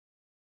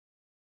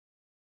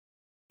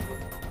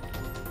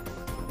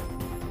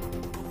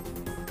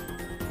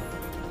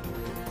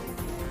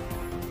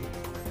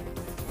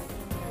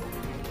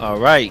All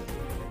right.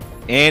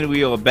 And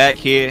we are back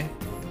here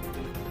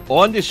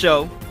on the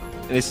show.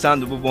 And it's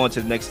time to move on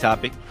to the next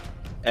topic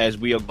as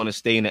we are going to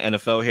stay in the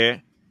NFL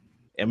here.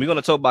 And we're going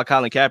to talk about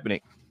Colin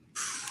Kaepernick.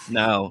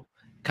 Now,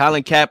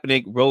 Colin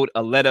Kaepernick wrote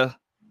a letter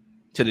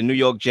to the New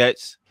York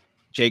Jets.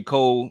 J.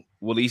 Cole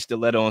released the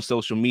letter on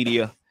social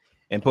media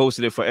and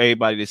posted it for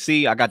everybody to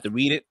see. I got to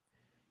read it.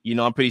 You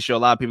know, I'm pretty sure a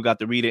lot of people got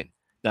to read it.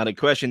 Now, the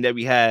question that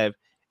we have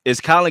is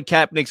Colin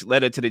Kaepernick's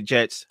letter to the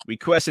Jets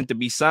requesting to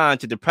be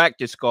signed to the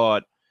practice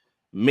squad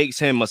makes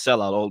him a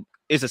sellout, or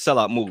it's a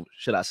sellout move,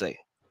 should I say?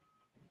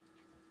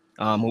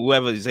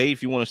 Whoever is, hey,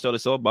 if you want to start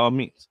us off, by all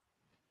means.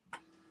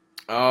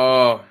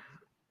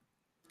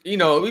 You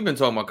know, we've been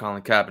talking about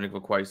Colin Kaepernick for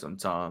quite some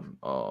time.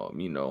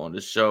 You know, on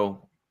the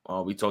show,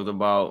 we talked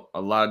about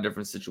a lot of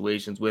different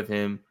situations with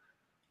him,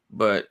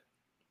 but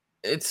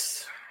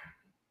it's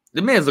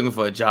the man's looking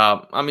for a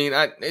job. I mean,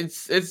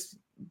 it's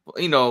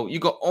you know,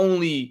 you can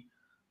only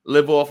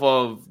live off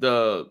of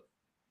the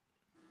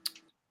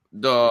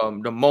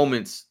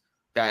moments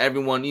that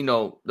everyone, you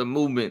know, the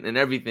movement and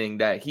everything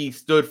that he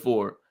stood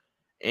for.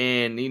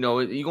 And, you know,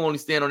 you can only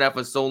stand on that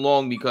for so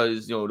long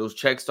because, you know, those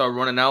checks start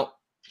running out.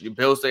 Your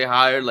bills stay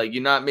higher. Like,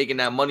 you're not making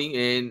that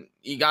money and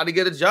you got to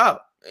get a job.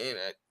 And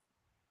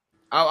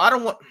I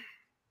don't want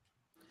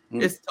 –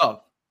 it's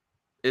tough.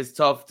 It's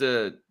tough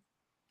to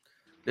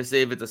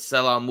say if it's a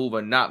sellout move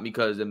or not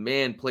because the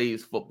man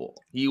plays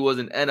football. He was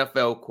an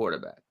NFL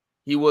quarterback.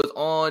 He was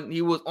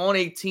on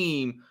a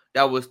team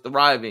that was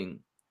thriving,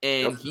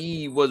 and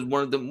he was at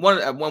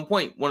one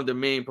point one of the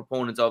main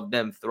proponents of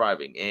them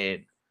thriving.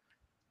 And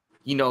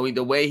you know,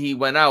 the way he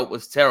went out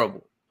was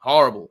terrible,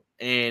 horrible,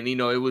 and you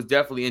know it was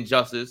definitely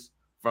injustice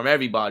from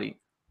everybody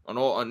you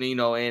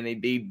know, and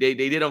they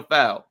did him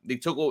foul. They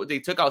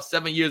took out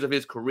 7 years of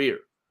his career,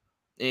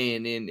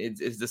 and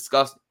it's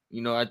disgusting.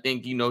 You know, I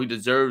think, you know, he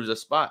deserves a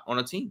spot on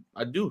a team.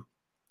 I do,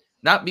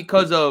 not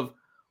because of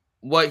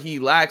what he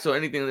lacks or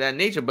anything of that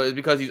nature, but it's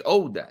because he's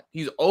owed that.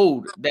 He's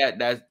owed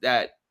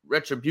that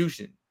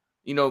retribution,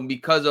 you know,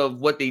 because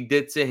of what they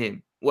did to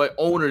him, what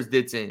owners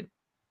did to him.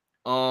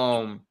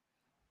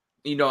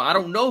 You know, I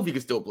don't know if he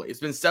can still play. It's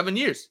been 7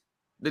 years.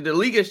 The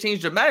league has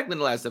changed dramatically in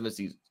the last 7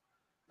 seasons.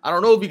 I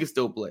don't know if he can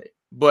still play,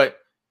 but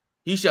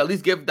he should at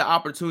least give the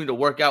opportunity to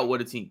work out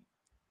with a team.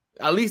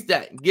 At least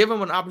that. Give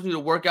him an opportunity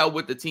to work out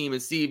with the team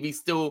and see if he's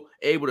still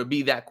able to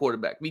be that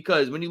quarterback.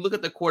 Because when you look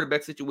at the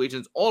quarterback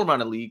situations all around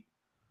the league,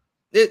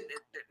 there's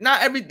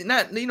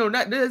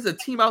a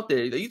team out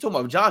there. You talking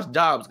about Josh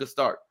Dobbs could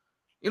start.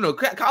 You know,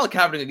 Colin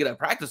Kaepernick could get a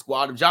practice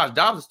squad if Josh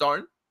Dobbs is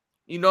starting.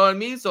 You know what I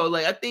mean? So,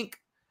 like, I think,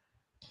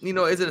 you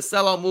know, is it a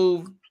sellout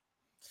move?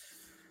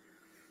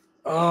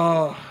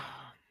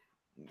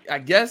 I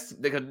guess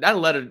that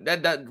letter,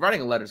 that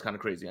writing a letter is kind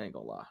of crazy. I ain't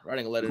gonna lie.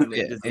 Writing a letter in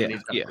this day and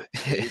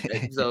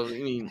age. So, I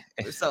mean,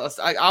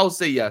 I'll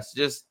say yes.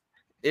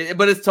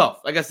 But it's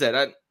tough. Like I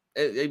said,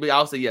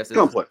 I'll say yes.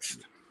 Complex.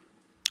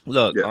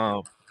 Look,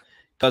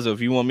 because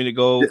if you want me to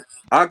go,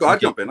 I'll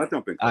jump in. All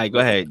right, go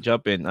ahead,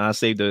 jump in. I'll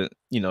save the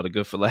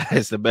good for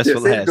last, the best for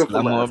last.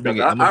 I'm gonna bring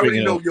it. I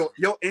already know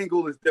your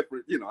angle is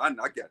different. You know, I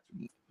get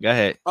you. Go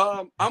ahead.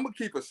 I'm gonna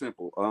keep it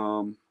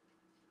simple.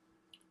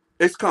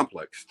 It's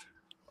complex.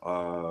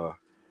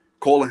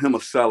 Calling him a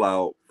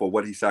sellout for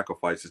what he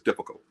sacrificed is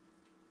difficult,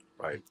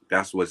 right?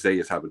 That's what Zay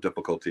is having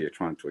difficulty at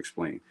trying to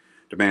explain.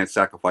 The man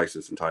sacrificed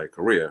his entire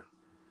career,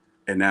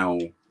 and now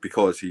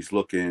because he's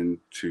looking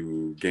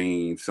to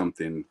gain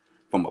something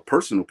from a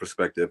personal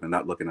perspective and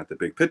not looking at the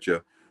big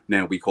picture,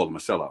 now we call him a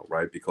sellout,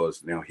 right?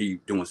 Because now he's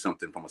doing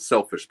something from a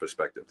selfish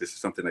perspective. This is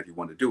something that he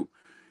wanted to do,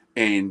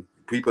 and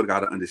people got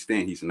to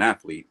understand he's an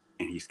athlete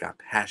and he's got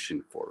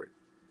passion for it.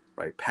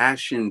 Right?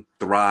 Passion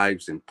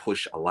thrives and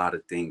push a lot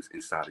of things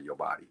inside of your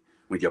body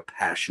when you're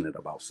passionate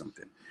about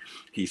something.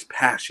 He's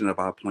passionate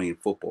about playing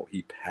football.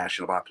 He's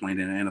passionate about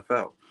playing in the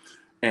NFL.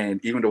 And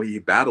even though he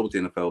battled the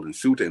NFL and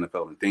sued the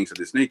NFL and things of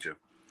this nature,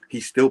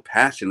 he's still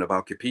passionate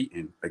about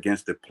competing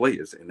against the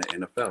players in the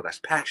NFL. That's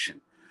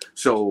passion.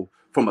 So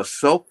from a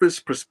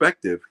selfish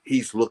perspective,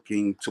 he's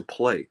looking to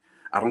play.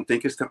 I don't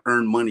think it's to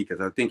earn money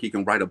because I think he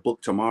can write a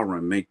book tomorrow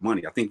and make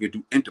money. I think he can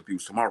do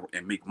interviews tomorrow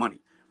and make money.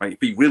 Right? If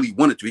he really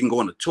wanted to, he can go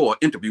on a tour,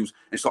 interviews,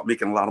 and start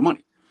making a lot of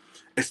money.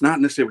 It's not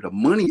necessarily the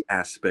money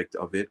aspect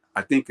of it.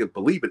 I think,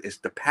 believe it, it's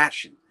the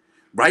passion.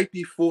 Right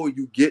before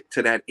you get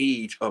to that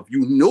age of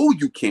you know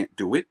you can't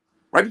do it,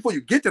 right before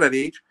you get to that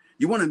age,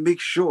 you want to make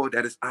sure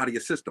that it's out of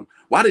your system.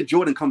 Why did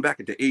Jordan come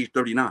back at the age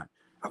 39?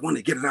 I want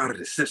to get it out of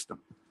the system.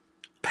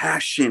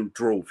 Passion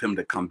drove him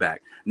to come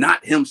back.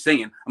 Not him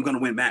saying, I'm going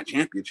to win match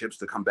championships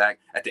to come back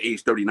at the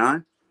age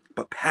 39,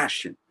 but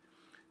passion.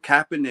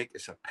 Kaepernick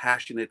is a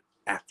passionate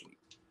athlete.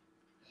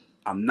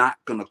 I'm not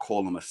going to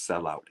call him a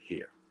sellout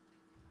here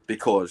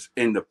because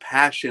in the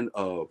passion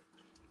of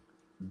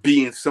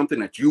being something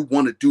that you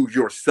want to do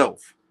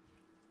yourself,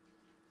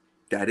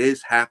 that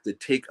is have to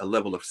take a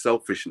level of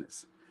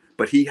selfishness.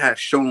 But he has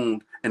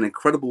shown an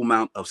incredible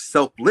amount of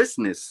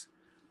selflessness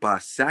by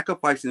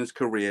sacrificing his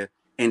career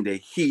in the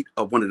heat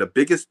of one of the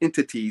biggest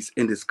entities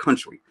in this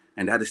country,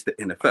 and that is the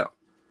NFL.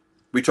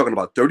 We're talking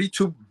about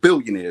 32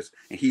 billionaires,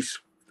 and he's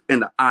in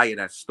the eye of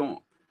that storm.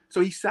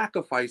 So he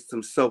sacrificed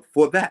himself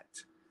for that.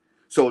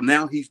 So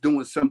now he's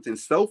doing something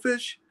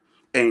selfish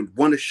and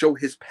want to show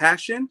his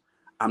passion.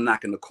 I'm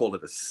not going to call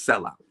it a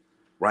sellout,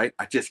 right?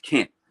 I just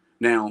can't.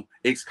 Now,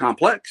 it's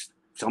complex.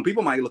 Some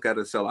people might look at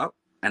it as a sellout,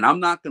 and I'm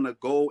not going to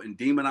go and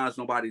demonize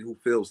nobody who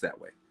feels that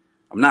way.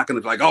 I'm not going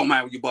to be like, oh,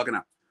 man, you're bugging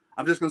out.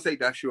 I'm just going to say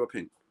that's your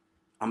opinion.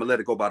 I'm going to let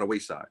it go by the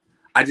wayside.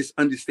 I just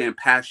understand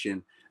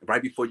passion.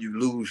 Right before you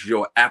lose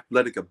your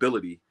athletic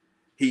ability,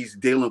 he's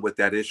dealing with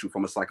that issue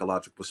from a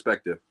psychological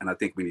perspective, and I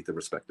think we need to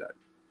respect that.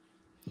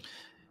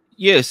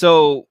 Yeah,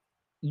 so,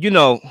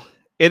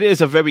 it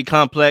is a very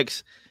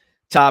complex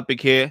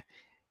topic here.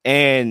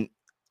 And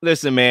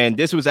listen, man,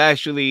 this was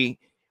actually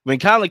when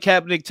Colin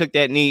Kaepernick took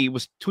that knee, it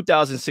was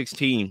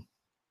 2016.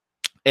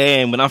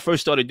 And when I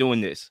first started doing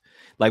this,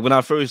 like when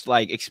I first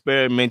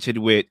experimented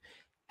with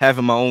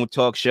having my own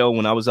talk show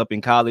when I was up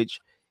in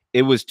college,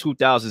 it was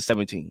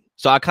 2017.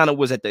 So I kind of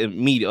was at the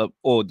meat of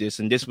all this,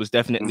 and this was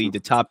definitely the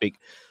topic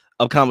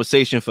of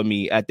conversation for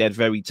me at that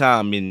very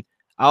time. And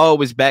I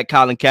always backed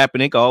Colin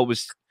Kaepernick. I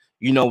always,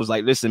 was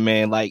like, listen,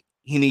 man, like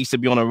he needs to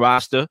be on a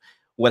roster.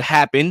 What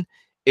happened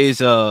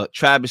is a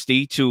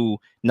travesty to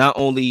not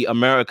only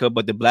America,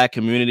 but the black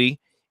community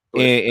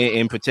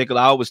in particular.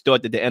 I always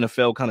thought that the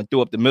NFL kind of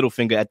threw up the middle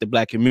finger at the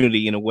black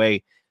community in a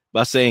way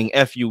by saying,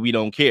 F you, we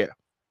don't care.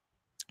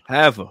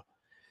 However,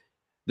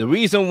 the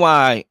reason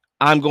why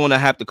I'm going to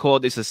have to call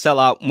this a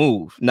sellout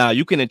move. Now,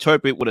 you can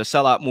interpret what a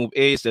sellout move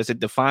is. Does it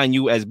define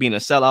you as being a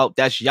sellout?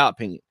 That's your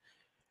opinion.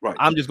 Right.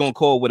 I'm just going to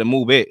call it what a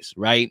move is,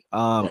 right?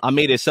 I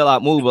made a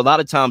sellout move a lot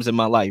of times in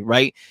my life,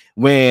 right?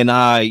 When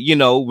I,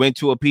 went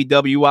to a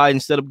PWI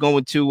instead of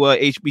going to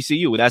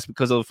HBCU. That's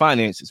because of the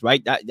finances,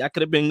 right? That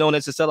could have been known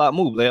as a sellout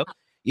move, Leo.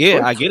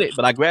 Yeah, I get it,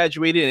 but I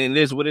graduated and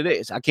it is what it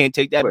is. I can't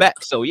take that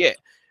back. So, yeah,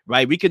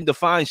 right? We can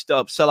define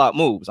stuff, sellout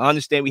moves. I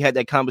understand we had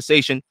that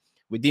conversation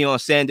with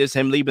Deion Sanders,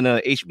 him leaving a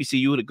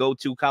HBCU to go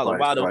to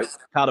Colorado. Right.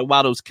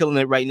 Colorado's killing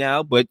it right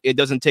now, but it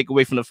doesn't take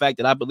away from the fact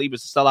that I believe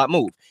it's a sellout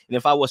move. And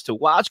if I was to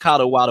watch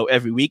Colorado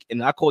every week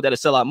and I call that a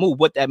sellout move,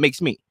 what that makes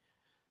me?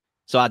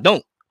 So I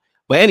don't.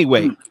 But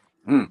anyway,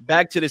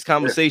 back to this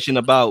conversation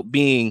about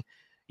being,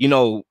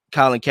 Colin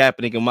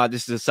Kaepernick and why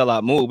this is a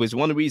sellout move is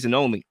one reason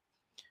only,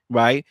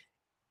 right?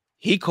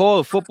 He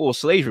called football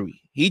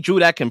slavery. He drew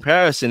that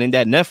comparison in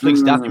that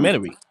Netflix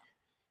documentary.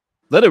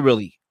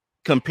 Literally.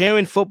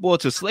 Comparing football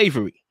to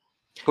slavery.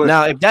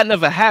 Now, if that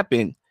never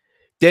happened,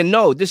 then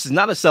no, this is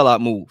not a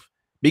sellout move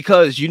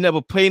because you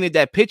never painted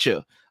that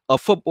picture of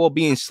football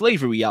being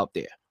slavery out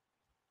there.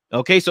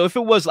 Okay, so if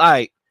it was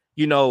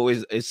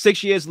is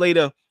 6 years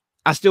later,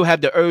 I still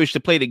have the urge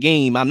to play the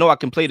game. I know I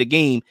can play the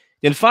game.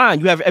 Then fine,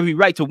 you have every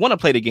right to want to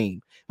play the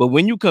game. But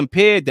when you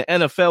compare the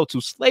NFL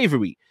to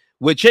slavery,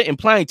 what you're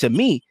implying to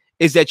me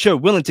is that you're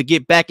willing to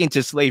get back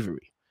into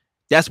slavery.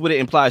 That's what it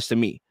implies to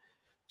me.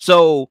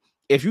 So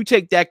if you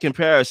take that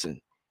comparison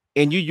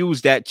and you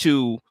use that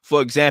to, for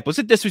example, it's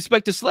a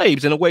disrespect to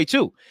slaves in a way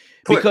too,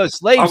 because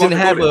slaves didn't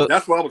have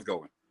that's where I was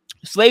going.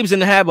 Slaves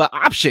didn't have an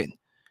option,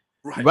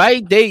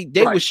 right? They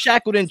were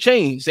shackled in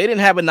chains. They didn't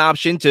have an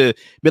option to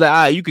be like, all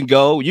right, you could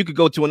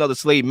go to another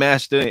slave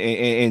master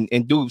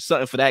and do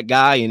something for that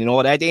guy and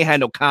all that. They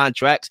had no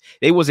contracts.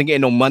 They wasn't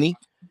getting no money,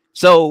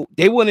 so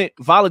they wouldn't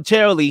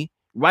voluntarily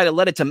write a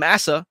letter to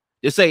massa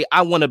to say,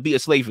 I want to be a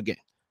slave again.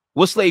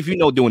 What slave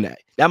doing that?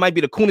 That might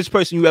be the coolest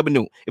person you ever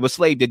knew if a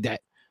slave did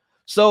that.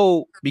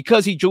 So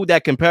because he drew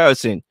that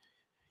comparison,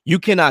 you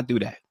cannot do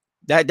that.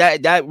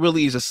 That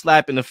really is a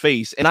slap in the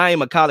face. And I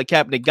am a Colin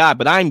Kaepernick guy,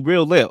 but I'm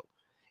real Lil.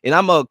 And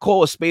I'm a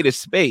call a spade,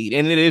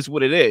 and it is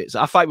what it is.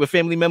 I fight with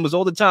family members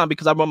all the time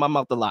because I run my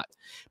mouth a lot.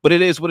 But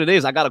it is what it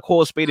is. I got to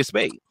call a spade.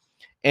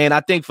 And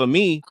I think for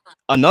me,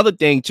 another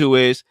thing too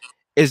is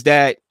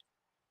that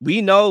we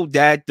know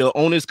that the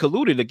owners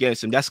colluded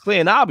against him. That's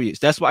clear and obvious.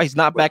 That's why he's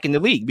not back in the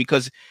league,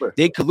 because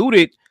they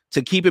colluded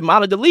to keep him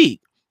out of the league,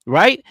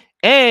 right?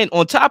 And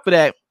on top of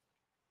that,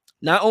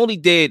 not only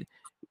did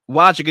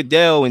Roger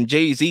Goodell and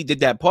Jay-Z did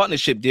that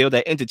partnership deal,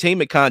 that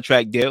entertainment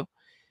contract deal,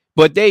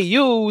 but they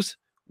used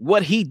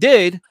what he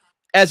did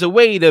as a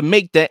way to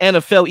make the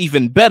NFL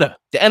even better.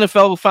 The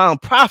NFL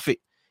found profit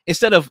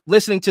instead of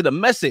listening to the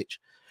message.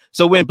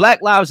 So when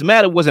Black Lives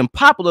Matter wasn't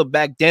popular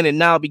back then and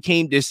now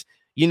became this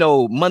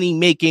money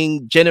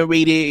making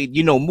generated,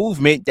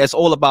 movement that's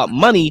all about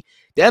money,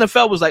 the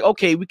NFL was like,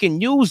 okay, we can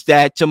use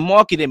that to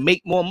market and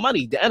make more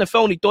money. The NFL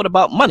only thought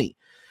about money.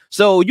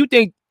 So you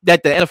think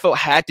that the NFL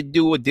had to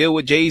do a deal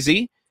with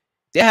Jay-Z?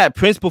 They had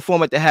Prince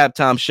perform at the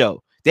halftime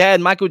show. They had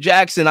Michael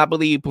Jackson, I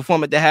believe,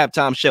 perform at the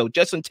halftime show.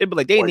 Justin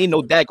Timberlake, they didn't need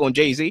no dag on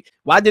Jay-Z.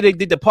 Why did they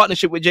did the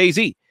partnership with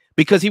Jay-Z?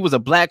 Because he was a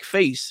black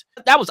face.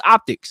 That was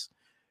optics.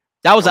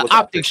 That was an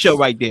optics show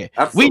right there.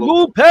 Absolutely. We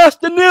moved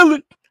past the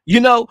kneeling.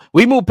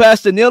 We moved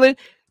past the kneeling.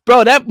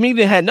 Bro, that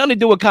meeting had nothing to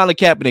do with Colin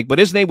Kaepernick, but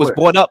his name was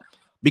brought up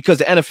because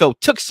the NFL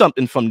took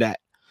something from that.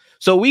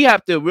 So we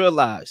have to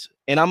realize,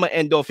 and I'm going to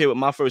end off here with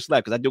my first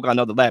lap because I do got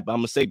another lap, but I'm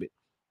going to save it.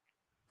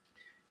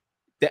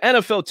 The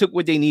NFL took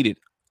what they needed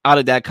out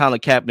of that Colin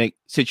Kaepernick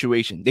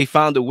situation. They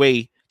found a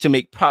way to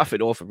make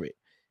profit off of it.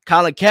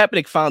 Colin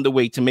Kaepernick found a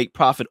way to make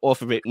profit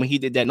off of it when he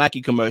did that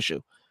Nike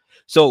commercial.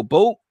 So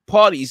both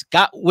parties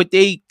got what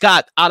they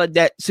got out of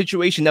that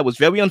situation that was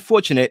very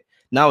unfortunate.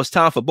 Now it's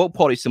time for both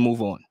parties to move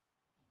on.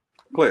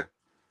 Clear.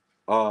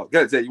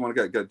 Zay, you want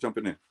to jump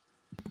in there?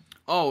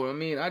 Oh, I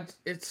mean,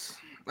 it's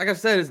like I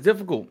said, it's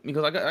difficult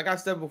because like I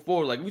said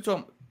before, like we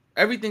talk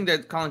everything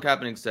that Colin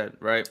Kaepernick said,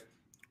 right?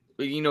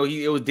 You know,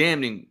 it was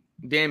damning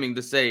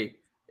to say,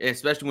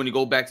 especially when you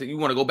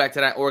want to go back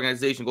to that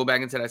organization, go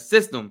back into that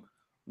system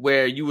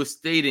where you were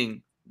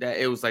stating that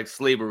it was like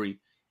slavery,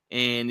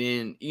 and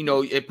then you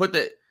know it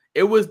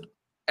was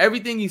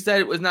everything he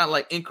said. It was not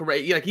like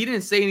incorrect. Like he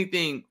didn't say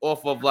anything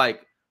off of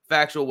like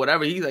factual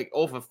whatever. He like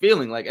off of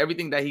feeling, like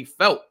everything that he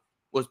felt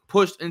was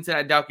pushed into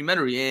that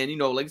documentary, and you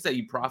know, like I said,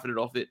 he profited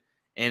off it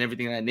and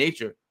everything of that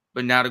nature.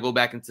 But now to go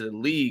back into the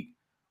league,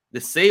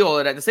 to say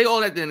all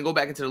that, then go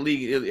back into the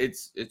league,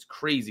 it's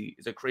crazy.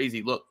 It's a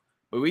crazy look.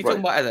 But we talking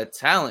about as a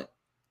talent,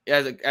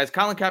 as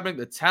Colin Kaepernick,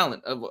 the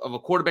talent of a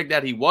quarterback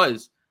that he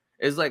was,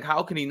 is like,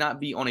 how can he not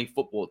be on a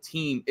football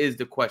team is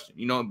the question,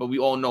 you know, but we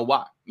all know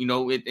why, you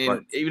know,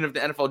 even if the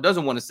NFL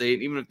doesn't want to say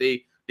it, even if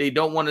they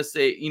don't want to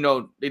say, you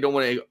know, they don't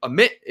want to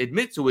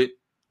admit to it,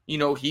 you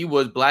know, he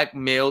was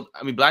blackballed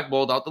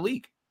out the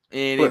league.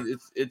 And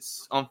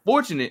it's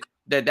unfortunate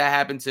that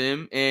happened to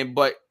him.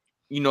 But,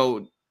 you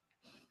know,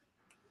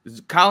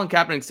 Colin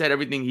Kaepernick said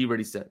everything he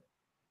already said.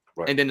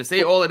 Right. And then to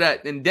say all of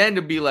that, and then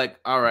to be like,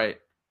 all right,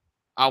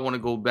 I want to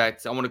go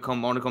back. I want to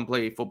come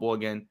play football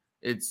again.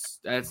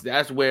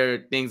 That's where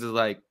things is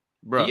like,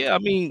 bro. Yeah, I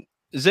mean,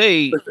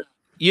 Zay,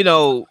 you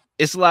know,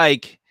 it's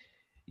like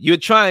you're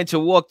trying to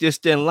walk this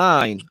thin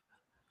line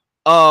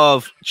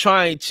of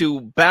trying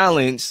to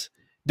balance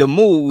the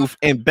move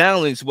and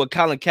balance what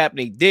Colin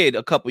Kaepernick did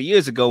a couple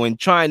years ago and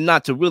trying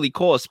not to really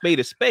call a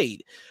spade a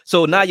spade.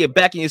 So now you're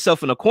backing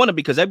yourself in a corner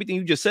because everything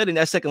you just said in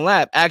that second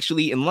lap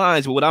actually in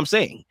lines with what I'm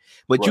saying,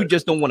 but you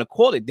just don't want to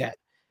call it that.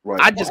 Right.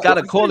 I just got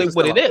to call it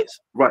what it is.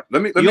 Right.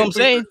 Let me you know what I'm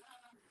saying?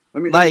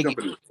 Let me jump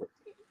in.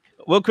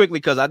 Real quickly,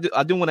 because I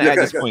do want to add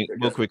this point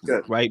real quickly,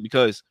 right?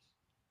 Because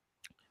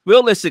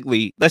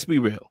realistically, let's be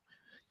real.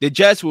 The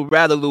Jets would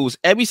rather lose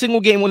every single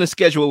game on the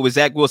schedule with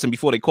Zach Wilson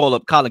before they call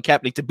up Colin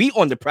Kaepernick to be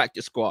on the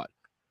practice squad.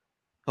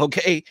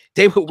 Okay?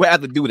 They would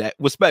rather do that,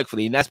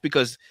 respectfully, and that's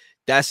because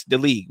that's the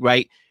league,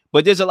 right?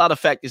 But there's a lot of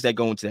factors that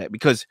go into that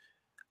because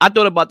I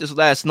thought about this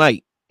last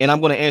night, and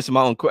I'm going to answer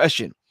my own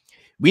question.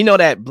 We know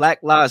that Black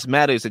Lives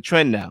Matter is a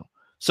trend now.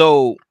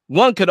 So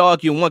one could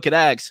argue and one could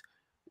ask,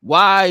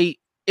 why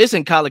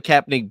isn't Colin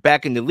Kaepernick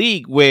back in the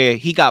league where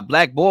he got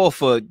blackballed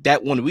for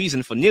that one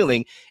reason for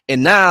kneeling,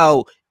 and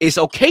now it's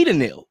okay to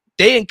kneel?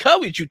 They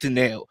encourage you to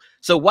kneel.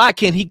 So why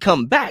can't he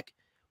come back?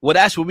 Well,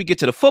 that's where we get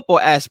to the football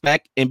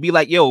aspect and be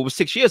like, yo, it was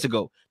 6 years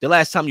ago, the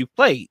last time you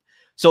played.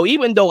 So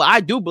even though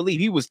I do believe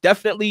he was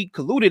definitely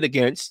colluded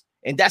against,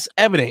 and that's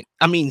evident.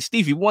 I mean,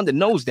 Stevie Wonder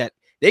knows that.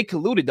 They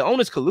colluded. The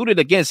owners colluded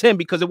against him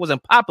because it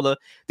wasn't popular.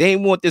 They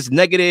didn't want this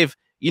negative,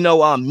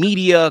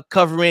 media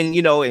covering,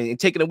 and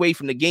taking away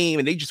from the game.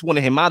 And they just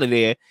wanted him out of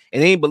there.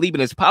 And they didn't believe in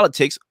his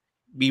politics.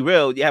 Be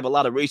real. You have a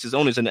lot of racist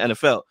owners in the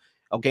NFL.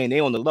 Okay. And they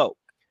on the low.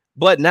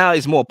 But now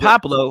it's more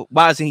popular.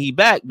 Why isn't he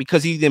back?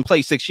 Because he didn't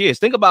play 6 years.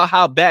 Think about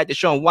how bad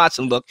Deshaun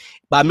Watson looked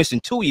by missing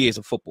 2 years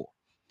of football.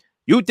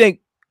 You think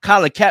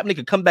Colin Kaepernick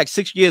could come back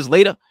 6 years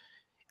later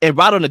and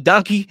ride on a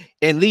donkey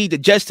and lead the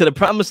Jets to the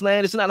promised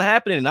land? It's not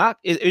happening.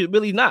 It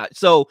really not.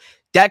 So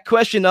that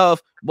question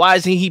of why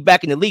isn't he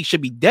back in the league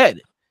should be dead.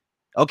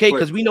 Okay,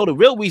 because we know the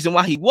real reason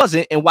why he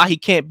wasn't and why he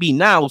can't be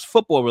now is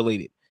football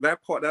related. That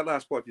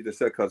last part you just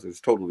said, cousin,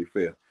 is totally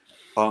fair.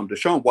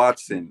 Deshaun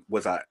Watson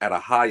was at a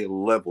higher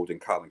level than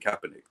Colin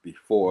Kaepernick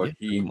before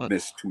he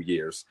missed 2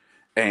 years.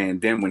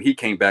 And then when he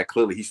came back,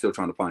 clearly he's still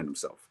trying to find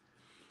himself.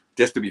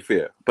 Just to be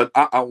fair. But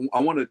I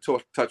want to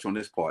touch on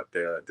this part,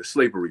 the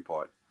slavery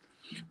part,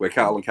 where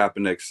Colin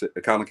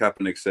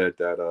Kaepernick said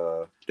that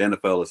the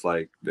NFL is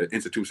like, the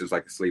institution is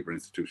like a slavery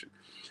institution.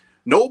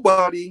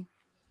 Nobody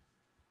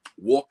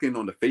walking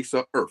on the face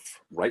of earth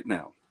right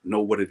now know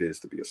what it is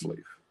to be a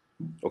slave.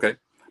 Okay?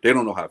 They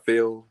don't know how I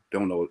feel. They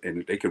don't know,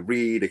 and they can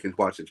read, they can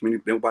watch it.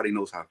 Nobody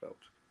knows how I felt.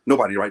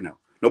 Nobody right now.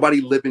 Nobody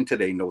living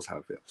today knows how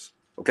it feels.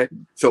 Okay?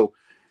 So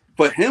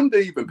for him to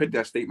even put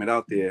that statement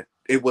out there,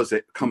 it was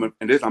coming,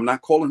 and I'm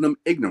not calling him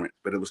ignorant,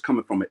 but it was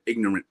coming from an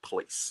ignorant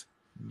place.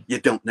 You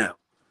don't know.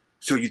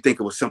 So you think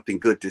it was something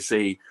good to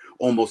say,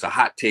 almost a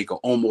hot take, or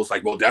almost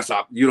like, well,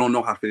 you don't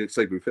know how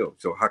slavery feels.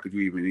 So how could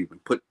you even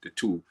put the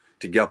two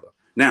together?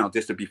 Now,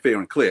 just to be fair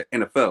and clear,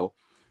 NFL,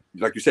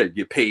 like you said,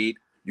 you're paid.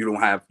 You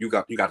got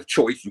a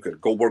choice. You could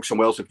go work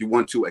somewhere else if you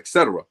want to,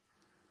 etc.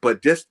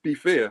 But just to be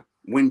fair,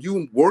 when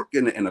you work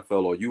in the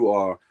NFL or you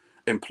are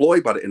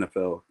employed by the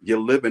NFL, you're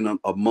living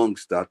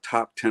amongst the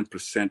top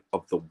 10%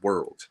 of the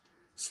world.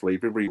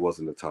 Slavery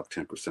wasn't the top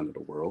 10% of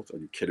the world. Are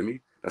you kidding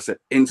me? That's an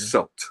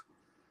insult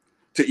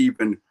to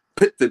even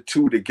put the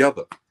two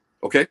together.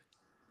 Okay?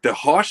 The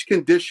harsh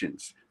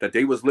conditions that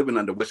they was living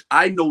under, which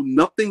I know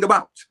nothing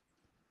about.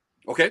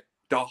 Okay?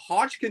 The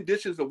harsh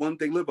conditions of one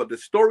they live, but the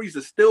stories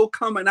are still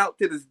coming out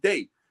to this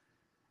day.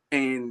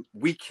 And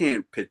we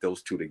can't put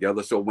those two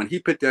together. So when he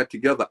put that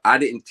together, I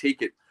didn't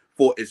take it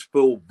for its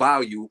full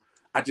value.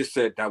 I just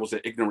said that was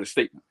an ignorant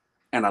statement,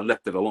 and I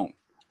left it alone.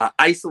 I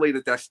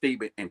isolated that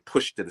statement and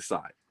pushed it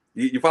aside.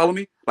 You follow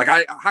me? Like,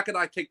 how could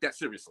I take that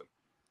seriously?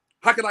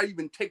 How could I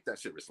even take that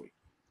seriously?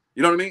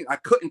 You know what I mean? I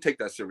couldn't take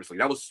that seriously.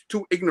 That was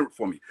too ignorant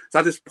for me. So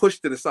I just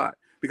pushed it aside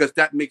because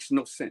that makes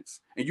no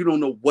sense. And you don't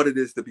know what it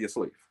is to be a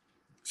slave.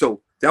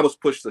 So that was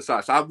pushed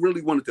aside. So I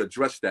really wanted to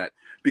address that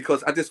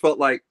because I just felt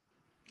like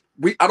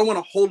I don't want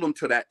to hold them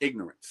to that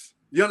ignorance.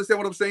 You understand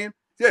what I'm saying?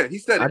 Yeah, he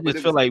said it. I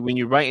just feel like when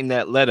you're writing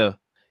that letter,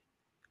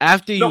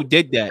 after you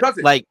did that,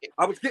 like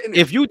I was getting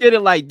if you did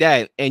it like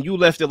that and you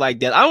left it like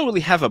that, I don't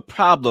really have a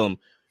problem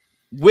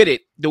with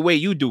it the way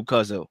you do,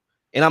 Cuzzo.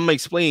 And I'm gonna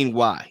explain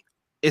why.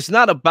 It's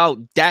not about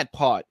that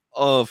part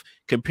of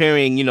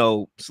comparing,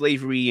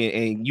 slavery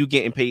and you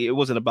getting paid. It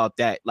wasn't about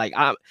that. Like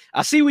I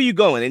see where you're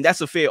going, and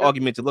that's a fair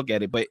argument to look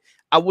at it, but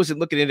I wasn't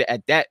looking at it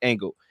at that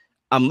angle.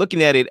 I'm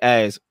looking at it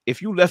as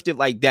if you left it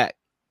like that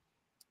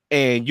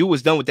and you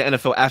was done with the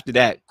NFL after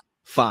that,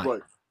 fine.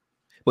 Right.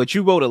 But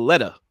you wrote a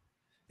letter.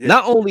 Yeah.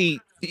 Not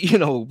only,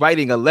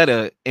 writing a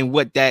letter and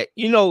what that,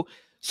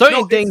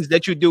 certain things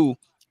that you do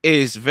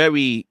is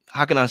very,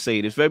 how can I say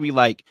it? It's very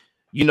like,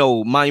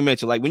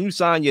 monumental. Like when you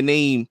sign your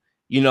name,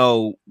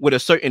 with a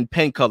certain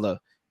pen color,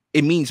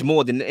 it means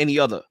more than any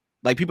other.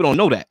 Like people don't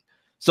know that.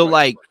 So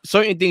like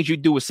certain things you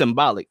do is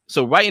symbolic.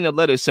 So writing a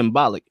letter is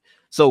symbolic.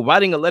 So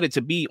writing a letter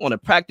to be on a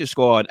practice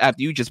squad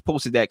after you just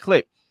posted that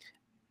clip,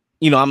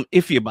 I'm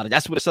iffy about it.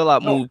 That's where the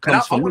sellout move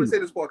comes from. I want to say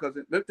this part,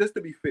 cousin, just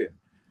to be fair.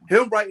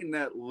 Him writing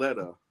that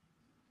letter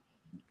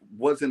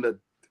wasn't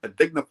a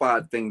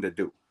dignified thing to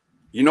do.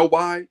 You know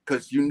why?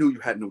 Because you knew you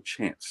had no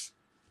chance,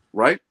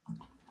 right?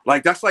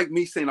 Like that's like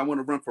me saying I want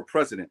to run for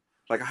president.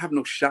 Like I have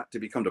no shot to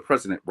become the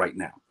president right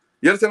now.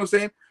 You understand what I'm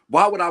saying?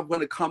 Why would I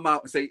want to come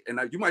out and say, and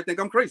you might think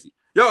I'm crazy.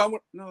 No,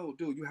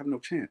 dude, you have no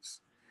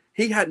chance.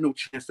 He had no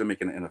chance to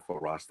make an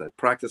NFL roster,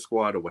 practice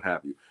squad, or what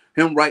have you.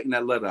 Him writing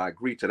that letter, I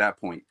agreed to that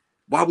point.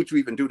 Why would you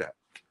even do that?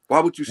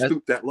 Why would you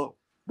stoop that low?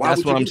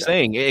 That's what I'm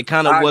saying. It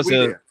kind of was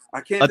a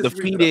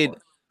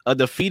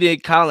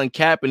defeated Colin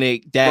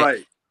Kaepernick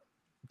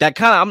that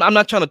kind of, I'm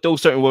not trying to throw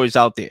certain words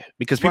out there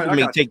because people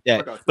may take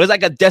that, but it's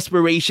like a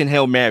desperation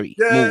Hail Mary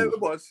move. It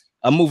was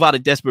a move out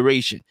of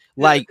desperation.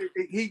 Like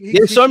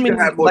there's so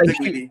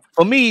many,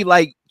 for me,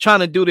 like trying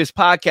to do this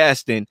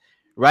podcasting,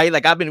 right?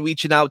 Like I've been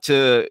reaching out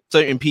to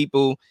certain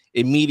people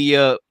in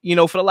media,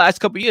 for the last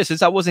couple of years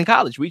since I was in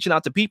college, reaching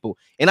out to people,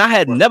 and I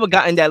had never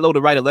gotten that low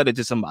to write a letter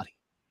to somebody,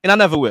 and I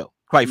never will.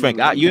 Quite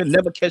frankly, you'll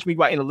never catch me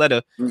writing a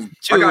letter to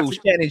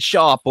Shannon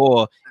Sharp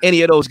or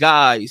any of those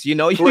guys. You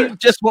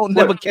just won't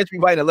never catch me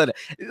writing a letter.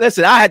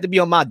 Listen, I had to be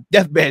on my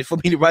deathbed for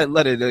me to write a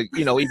letter to,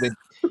 even,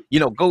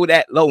 go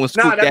that low and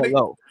scoop that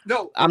low.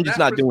 No, I'm just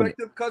not doing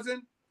it.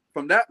 Cousin,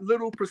 from that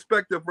little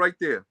perspective right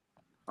there,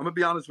 I'm gonna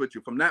be honest with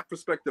you. From that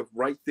perspective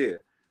right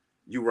there,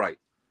 you're right.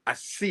 I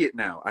see it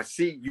now. I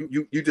see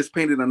you just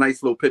painted a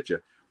nice little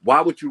picture. Why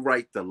would you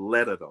write the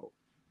letter though?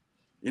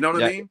 You know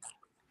what I mean?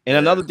 And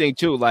another thing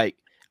too, like.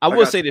 I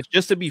will say this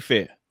just to be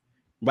fair,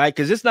 right?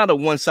 Because it's not a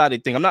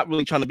one-sided thing. I'm not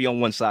really trying to be on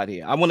one side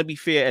here. I want to be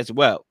fair as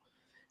well.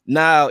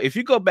 Now, if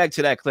you go back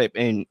to that clip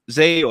and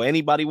Zay or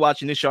anybody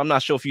watching this show, I'm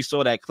not sure if you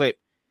saw that clip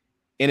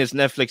in his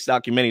Netflix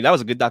documentary. That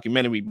was a good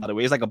documentary, by the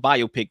way. It's like a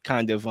biopic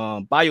kind of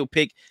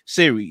biopic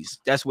series.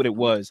 That's what it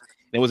was.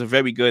 And it was a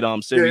very good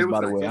series, by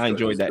the way. I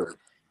enjoyed that.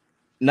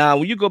 Now,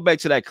 when you go back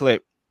to that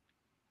clip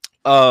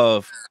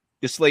of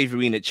the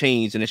slavery and the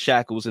chains and the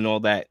shackles and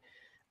all that,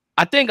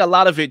 I think a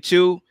lot of it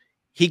too,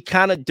 he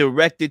kind of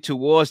directed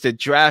towards the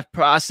draft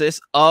process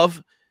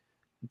of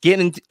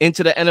getting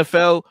into the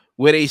NFL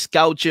where they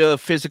scout your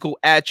physical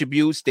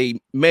attributes.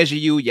 They measure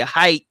you, your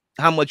height,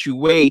 how much you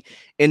weigh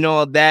and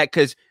all that.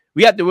 Because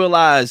we have to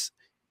realize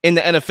in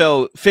the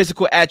NFL,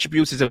 physical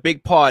attributes is a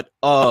big part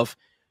of,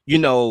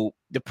 the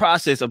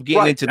process of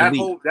getting into the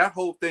league. That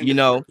whole thing.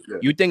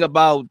 You think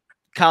about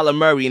Kyler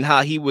Murray and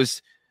how he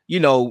was,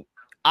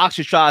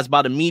 ostracized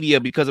by the media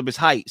because of his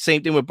height.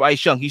 Same thing with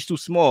Bryce Young. He's too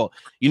small,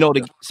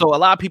 so a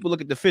lot of people look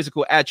at the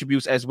physical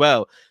attributes as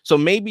well. So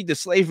maybe the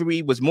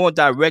slavery was more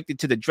directed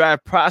to the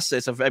draft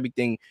process of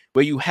everything,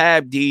 where you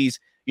have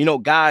these,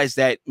 guys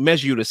that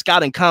measure you, the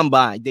scouting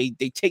combine. They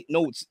take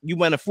notes. You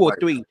went a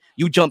 4.3,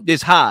 you jumped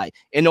this high,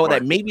 and all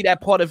that. Maybe that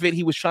part of it,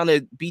 he was trying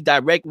to be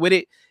direct with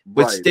it,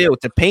 but still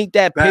to paint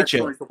that picture.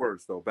 Bad choice of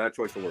words, though. Bad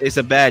choice of words. It's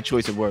a bad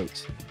choice of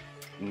words.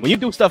 When you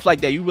do stuff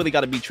like that, you really got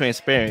to be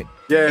transparent.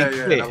 Yeah.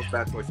 That was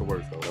bad choice of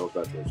words, though.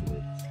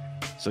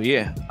 So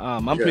yeah,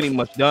 I'm pretty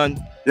much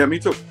done. Yeah, me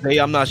too. Hey,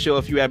 I'm not sure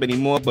if you have any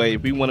more, but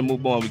if we want to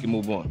move on, we can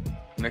move on.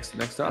 Next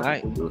time. All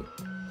right. We'll do it.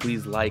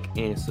 Please like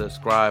and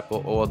subscribe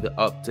for all the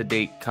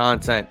up-to-date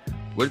content.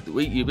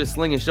 You've been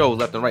slinging shows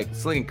left and right,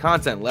 slinging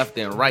content left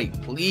and right.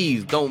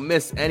 Please don't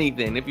miss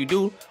anything. If you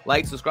do,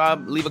 like,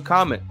 subscribe, leave a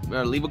comment,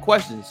 or leave a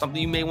question,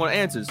 something you may want to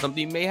answer,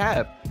 something you may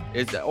have.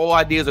 All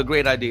ideas are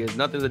great ideas.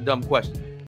 Nothing's a dumb question.